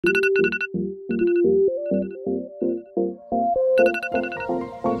Before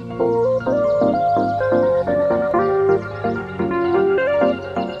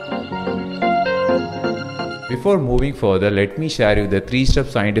moving further, let me share you the 3-step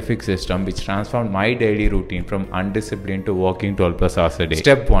scientific system which transformed my daily routine from undisciplined to working 12+ hours a day.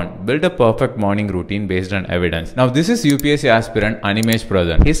 Step 1. Build a perfect morning routine based on evidence. Now this is UPSC aspirant Animesh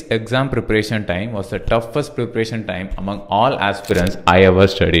Pradhan. His exam preparation time was the toughest preparation time among all aspirants I ever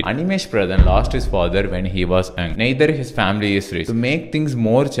studied. Animesh Pradhan lost his father when he was young. Neither his family is rich. To make things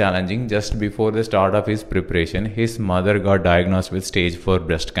more challenging, just before the start of his preparation, his mother got diagnosed with stage 4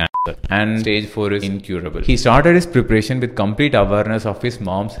 breast cancer. And stage 4 is incurable. He started his preparation with complete awareness of his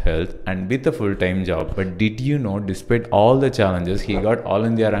mom's health and with a full-time job. But did you know, despite all the challenges, he got All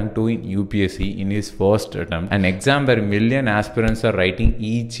India Rank 2 in UPSC in his first attempt. An exam where million aspirants are writing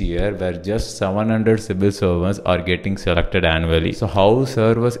each year, where just 700 civil servants are getting selected annually. So how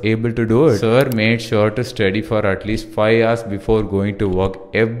Sir was able to do it? Sir made sure to study for at least 5 hours before going to work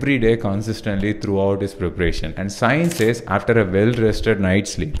every day consistently throughout his preparation. And science says after a well-rested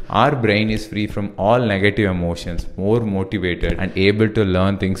night's sleep, our brain is free from all negative emotions, more motivated and able to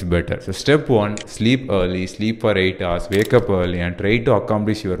learn things better. So step 1, sleep early, sleep for 8 hours, wake up early and try to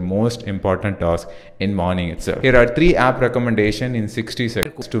accomplish your most important task in morning itself. Here are 3 app recommendations in 60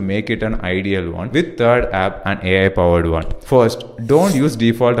 seconds to make it an ideal one, with third app an AI powered one. First, don't use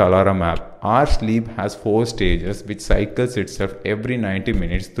default alarm app. Our sleep has 4 stages which cycles itself every 90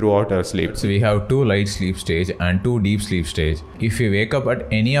 minutes throughout our sleep. So we have 2 light sleep stage and 2 deep sleep stage. If you wake up at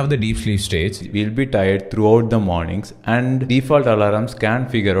any of the deep sleep stage, we'll be tired throughout the mornings and default alarms can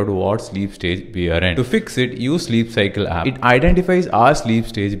figure out what sleep stage we are in. To fix it, use Sleep Cycle app. It identifies our sleep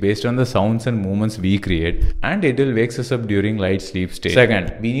stage based on the sounds and movements we create and it will wake us up during light sleep stage.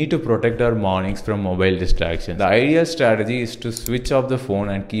 Second, we need to protect our mornings from mobile distractions. The ideal strategy is to switch off the phone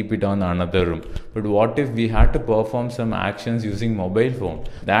and keep it on another room. But what if we had to perform some actions using mobile phone?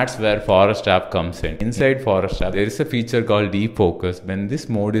 That's where Forest app comes in. Inside Forest app, there is a feature called Deep Focus. When this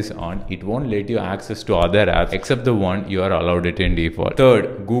mode is on, it won't let you access to other apps except the one you are allowed it in default.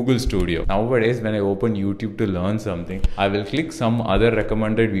 Third, Google Studio. Nowadays, when I open YouTube to learn something, I will click some other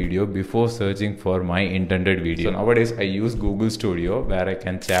recommended video before searching for my intended video. So nowadays, I use Google Studio where I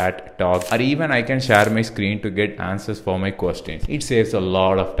can chat, talk, or even I can share my screen to get answers for my questions. It saves a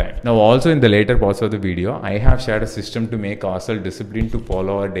lot of time. Now also in the later parts of the video, I have shared a system to make ourselves disciplined to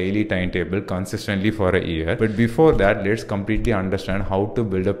follow our daily timetable consistently for a year. But before that, let's completely understand how to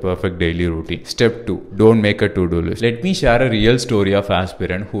build a perfect daily routine. Step 2. Don't make a to-do list. Let me share a real story of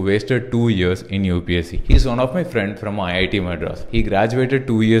aspirant who wasted 2 years in UPSC. He is one of my friends from IIT Madras. He graduated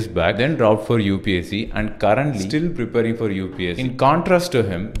 2 years back, then dropped for UPSC and currently still preparing for UPSC. In contrast to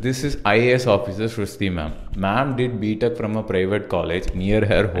him, this is IAS officer Shreshth ma'am. Ma'am did BTech from a private college near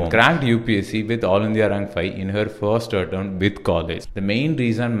her home. Cracked UPSC with All India Rank 5 in her first attempt with college. The main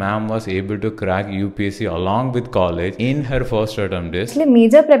reason ma'am was able to crack UPSC along with college in her first attempt is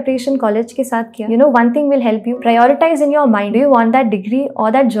major preparation college के साथ किया. You know, one thing will help you. Prioritize in your mind. Do you want that degree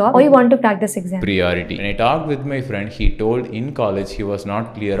or that job, or you want to crack this exam? Priority. When I talked with my friend, he told in college he was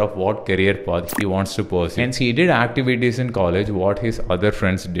not clear of what career path he wants to pursue. Hence he did activities in college what his other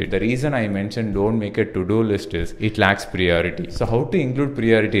friends did. The reason I mentioned don't make a to-do list is it lacks priority. So how to include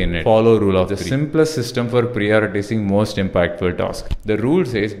priority in it? Follow rule of the simplest system for prioritizing most impactful tasks. The rule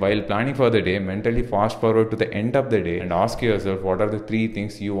says while planning for the day, mentally fast forward to the end of the day and ask yourself what are the 3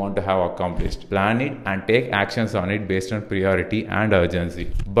 things you want to have accomplished. Plan it and take actions on it based on priority and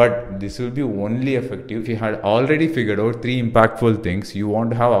urgency. But this will be only effective if you had already figured out 3 impactful things you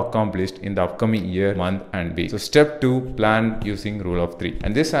want to have accomplished in the upcoming year, month and week. So step 2, plan using rule of 3.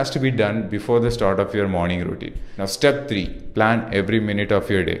 And this has to be done before the start of your morning routine. Now step 3, plan every minute of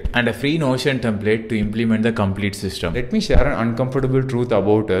your day. And a free Notion template to implement the complete system. Let me share an uncomfortable truth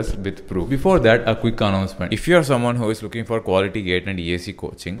about us with proof. Before that, a quick announcement. If you are someone who is looking for quality GATE and EAC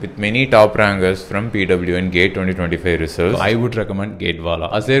coaching with many top rankers from PW and GATE 2025 results, I would recommend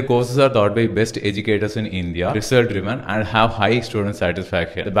GateWala, as their courses are taught by best educators in India, result driven and have high student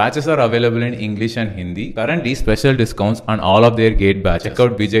satisfaction. The batches are available in English and Hindi. Currently, special discounts on all of their GATE batches. Check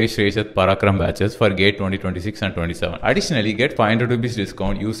out Vijay, Shreshth, Parakram batches for GATE 2026 and 27. Additionally, get 500 rupees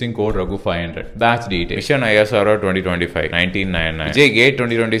discount using code RAGU500. Batch details. Mission ISRO 2025 1999. Vijay GATE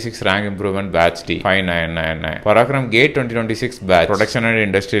 2026 rank improvement batch D 5999. Parakram GATE 2026 batch Production and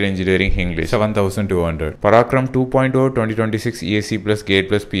Industrial Engineering Hinglish 7200. Parakram 2.0 2026 EAC plus GATE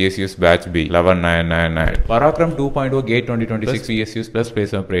plus PSUs batch B 11999. Parakram 2.0 GATE 2026 PSUs plus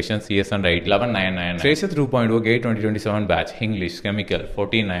Space Operations CS and IT 11999. Shreshth 2.0 GATE 2027 batch Hinglish Chemical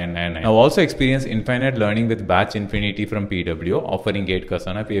 14999. Now also experience infinite Infinite Learning with Batch Infinity from PW, offering GATE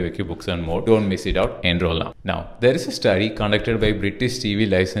Kasana, PVQ books and more. Don't miss it out. Enroll now. Now, there is a study conducted by British TV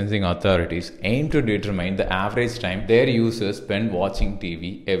licensing authorities aimed to determine the average time their users spend watching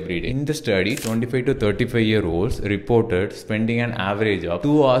TV every day. In the study, 25 to 35-year-olds reported spending an average of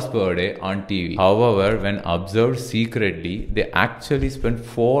 2 hours per day on TV. However, when observed secretly, they actually spent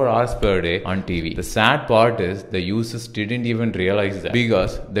 4 hours per day on TV. The sad part is the users didn't even realize that,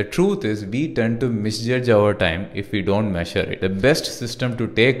 because the truth is we tend to misjudge our time if we don't measure it. The best system to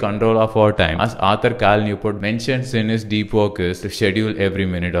take control of our time, as Arthur Cal Newport mentions in his deep work, is to schedule every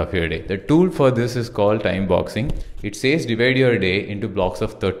minute of your day. The tool for this is called time boxing. It says divide your day into blocks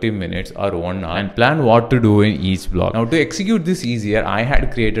of 30 minutes or 1 hour and plan what to do in each block. Now, to execute this easier, I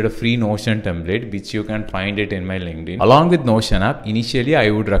had created a free Notion template, which you can find it in my LinkedIn. Along with Notion app, initially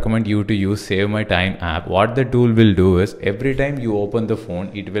I would recommend you to use Save My Time app. What the tool will do is, every time you open the phone,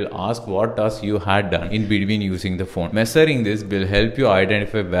 it will ask what tasks you had done in between using the phone. Measuring this will help you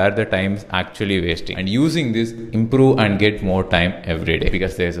identify where the time is actually wasting, and using this, improve and get more time every day,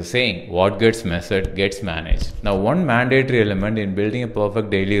 because there's a saying, what gets measured gets managed. Now, one mandatory element in building a perfect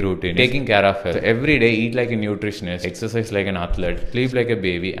daily routine is taking care of health. So every day, eat like a nutritionist, exercise like an athlete, sleep like a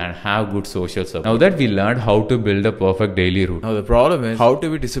baby, and have good social support. Now that we learned how to build a perfect daily routine, now the problem is how to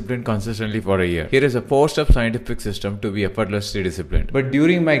be disciplined consistently for a year. Here is a 4-step scientific system to be effortlessly disciplined. But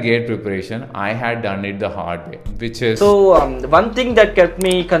during my GATE preparation, I had done it the hard way, which is... So one thing that kept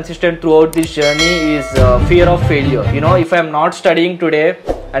me consistent throughout this journey is fear of failure. You know, if I am not studying today,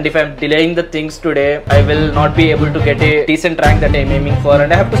 and if I'm delaying the things today, I will not be able to get a decent rank that I'm aiming for,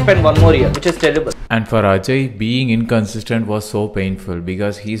 and I have to spend 1 more year, which is terrible. And for Ajay, being inconsistent was so painful,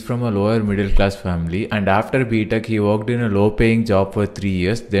 because he's from a lower middle class family, and after BTech he worked in a low paying job for 3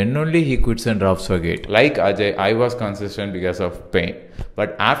 years, then only he quits and drops for GATE. Like Ajay, I was consistent because of pain.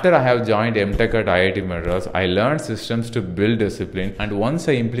 But after I have joined MTech at IIT Madras, I learned systems to build discipline, and once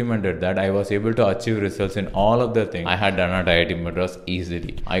I implemented that, I was able to achieve results in all of the things I had done at IIT Madras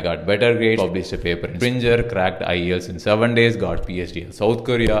easily. I got better grades, published a paper in Springer, cracked IELTS in 7 days, got PhD in South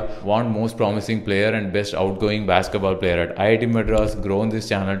Korea, won most promising player and best outgoing basketball player at IIT Madras, grown this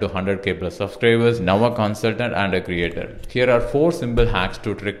channel to 100k plus subscribers, now a consultant and a creator. Here are 4 simple hacks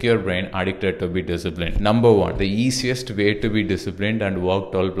to trick your brain addicted to be disciplined. Number 1, the easiest way to be disciplined and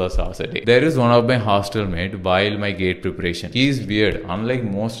work 12 plus hours a day. There is one of my hostel mate while my GATE preparation. He is weird. Unlike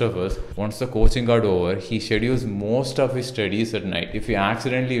most of us, once the coaching got over, he schedules most of his studies at night. If he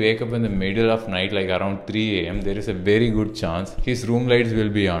accidentally wake up in the middle of night, like around 3 AM, there is a very good chance his room lights will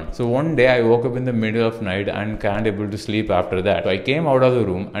be on. So one day I woke up in the middle of night and can't able to sleep after that. So I came out of the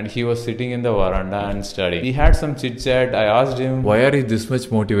room and he was sitting in the veranda and studying. We had some chit chat. I asked him, why are you this much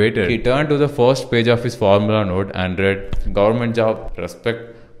motivated? He turned to the first page of his formula note and read, government job,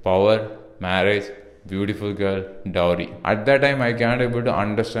 respect, power, marriage, beautiful girl, dowry. At that time I can't able to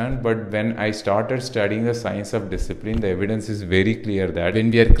understand, but when I started studying the science of discipline, the evidence is very clear that when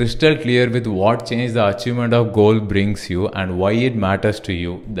we are crystal clear with what change the achievement of goal brings you and why it matters to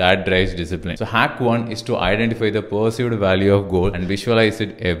you, that drives discipline. So hack 1 is to identify the perceived value of goal and visualize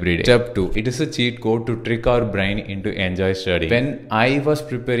it every day. Step 2, it is a cheat code to trick our brain into enjoy studying. When I was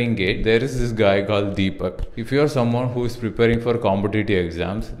preparing GATE, there is this guy called Deepak. If you are someone who is preparing for competitive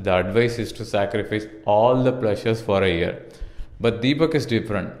exams, the advice is to sacrifice all the pleasures for a year. But Deepak is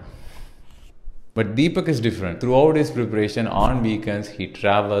different. Throughout his preparation on weekends, he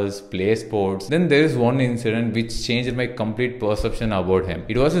travels, plays sports. Then there is one incident which changed my complete perception about him.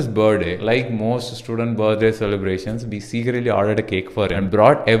 It was his birthday. Like most student birthday celebrations, we secretly ordered a cake for him and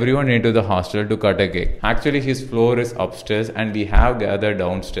brought everyone into the hostel to cut a cake. Actually, his floor is upstairs and we have gathered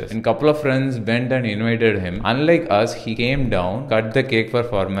downstairs. And a couple of friends went and invited him. Unlike us, he came down, cut the cake for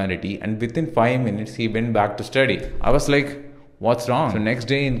formality, and within 5 minutes, he went back to study. I was like, what's wrong? So next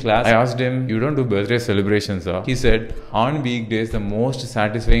day in class, I asked him, you don't do birthday celebrations, huh? He said, on weekdays, the most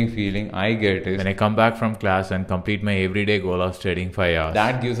satisfying feeling I get is when I come back from class and complete my everyday goal of studying 5 hours.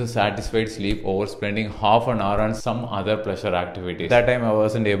 That gives a satisfied sleep over spending half an hour on some other pleasure activities. That time I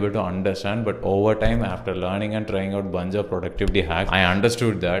wasn't able to understand, but over time, after learning and trying out bunch of productivity hacks, I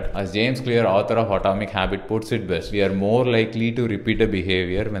understood that, as James Clear, author of Atomic Habit, puts it best, we are more likely to repeat a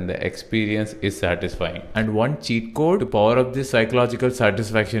behavior when the experience is satisfying. And one cheat code to power up this psychological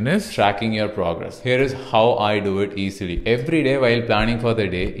satisfaction is tracking your progress. Here is how I do it easily. Every day while planning for the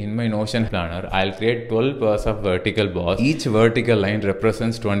day, in my Notion planner, I'll create 12 pairs of vertical bars. Each vertical line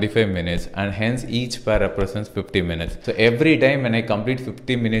represents 25 minutes and hence each pair represents 50 minutes. So every time when I complete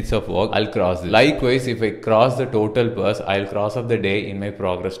 50 minutes of work, I'll cross it. Likewise, if I cross the total pairs, I'll cross off the day in my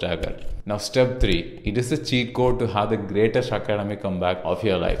progress tracker. Now step 3. It is a cheat code to have the greatest academic comeback of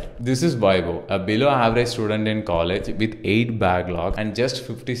your life. This is Vijay, a below average student in college with 8 backlog and just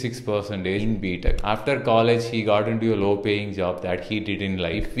 56% in BTech. After college, he got into a low paying job that he did in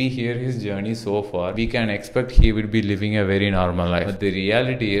life. If we hear his journey so far, we can expect he will be living a very normal life. But the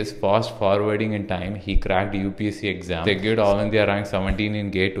reality is, fast forwarding in time, he cracked UPSC exam, secured All India rank 17 in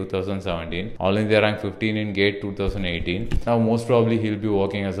GATE 2017, All India rank 15 in GATE 2018. Now most probably he'll be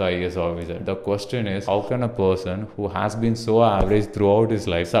working as a IS officer. The question is, how can a person who has been so average throughout his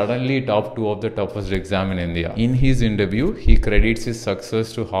life suddenly top 2 of the toughest exam in India? In his interview, he credits his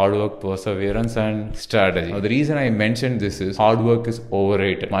success to hard work, perseverance and strategy. Now the reason I mentioned this is, hard work is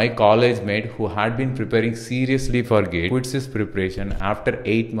overrated. My college mate who had been preparing seriously for GATE quits his preparation after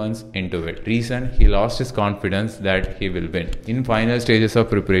 8 months into it. Reason, he lost his confidence that he will win. In final stages of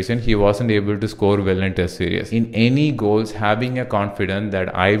preparation, he wasn't able to score well in test series. In any goals, having a confidence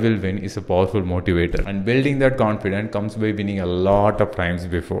that I will win is a powerful motivator, and building that confidence comes by winning a lot of times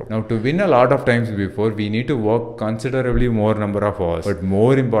before. Now to win a lot of times before, we need to work considerably more number of hours, but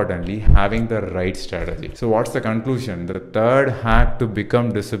more importantly, having the right strategy. So what's the conclusion? The third hack to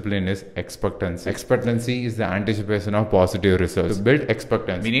become disciplined is expectancy. Expectancy is the anticipation of positive results. To build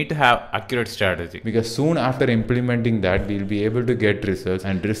expectancy, we need to have accurate strategy, because soon after implementing that, we'll be able to get results,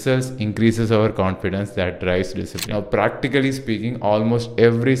 and results increases our confidence that drives discipline. Now practically speaking, almost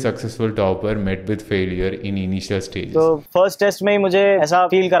every successful topper met with failure in initial stages. तो first test में ही मुझे ऐसा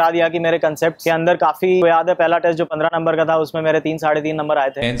feel करा दिया कि मेरे concept के अंदर काफी, याद है पहला टेस्ट जो 15 नंबर का था उसमें मेरे 3-3.5 नंबर आए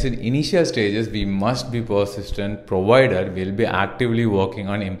थे. Hence in initial stages we must be persistent, provided we'll be actively working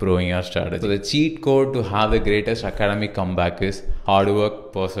on improving our strategy. So the cheat code to have the greatest academic comeback is hard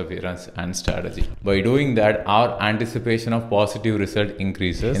work, perseverance and strategy. By doing that, our anticipation of positive result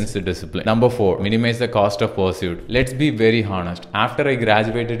increases, hence the discipline. Number 4, minimize the cost of pursuit. Let's be very honest. After I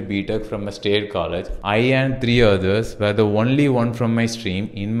graduated BTech from a state college, I and 3 others were the only one from my stream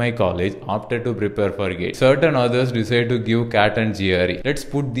in my college opted to prepare for GATE. Certain others decided to give CAT and GRE. Let's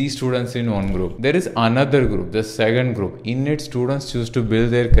put these students in one group. There is another group, the second group. In it, students choose to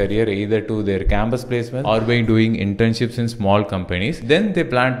build their career either to their campus placement or by doing internships in small companies. Then they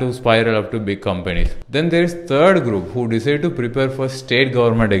plan to spiral up to big companies. Then there is third group who decide to prepare for state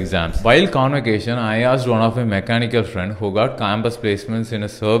government exams. While convocation, I asked one of my mechanical friend who got campus placements in a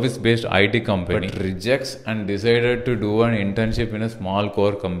service-based IT company but rejects and decided to do an internship in a small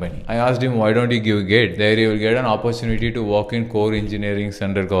core company. I asked him, why don't you give GATE? There you will get an opportunity to work in core engineering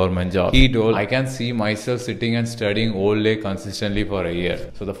central government job. He told, I can see myself sitting and studying all day consistently for a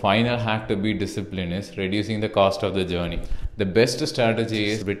year. So the final hack to be disciplined is reducing the cost of the journey. The best strategy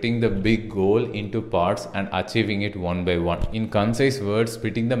is splitting the big goal into parts and achieving it one by one. In concise words,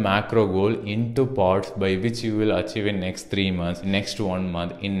 splitting the macro goal into parts by which you will achieve in next 3 months, in next 1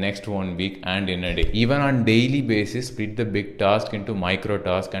 month, in next 1 week and in a day. Even on daily basis, split the big task into micro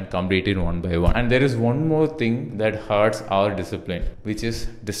tasks and complete it one by one. And there is one more thing that hurts our discipline, which is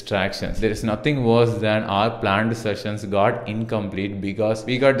distractions. There is nothing worse than our planned sessions got incomplete because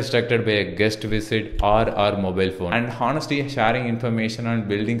we got distracted by a guest visit or our mobile phone. And honestly, sharing information and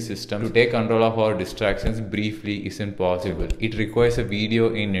building systems to take control of our distractions briefly isn't possible. It requires a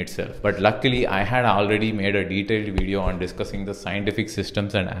video in itself. But luckily, I had already made a detailed video on discussing the scientific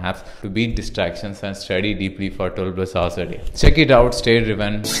systems and apps to beat distractions and study deeply for 12+ hours a day. Check it out, stay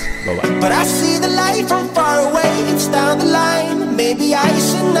driven. Bye-bye. But I see the light from far away, it's down the line. Maybe I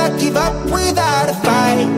should not give up without a fight.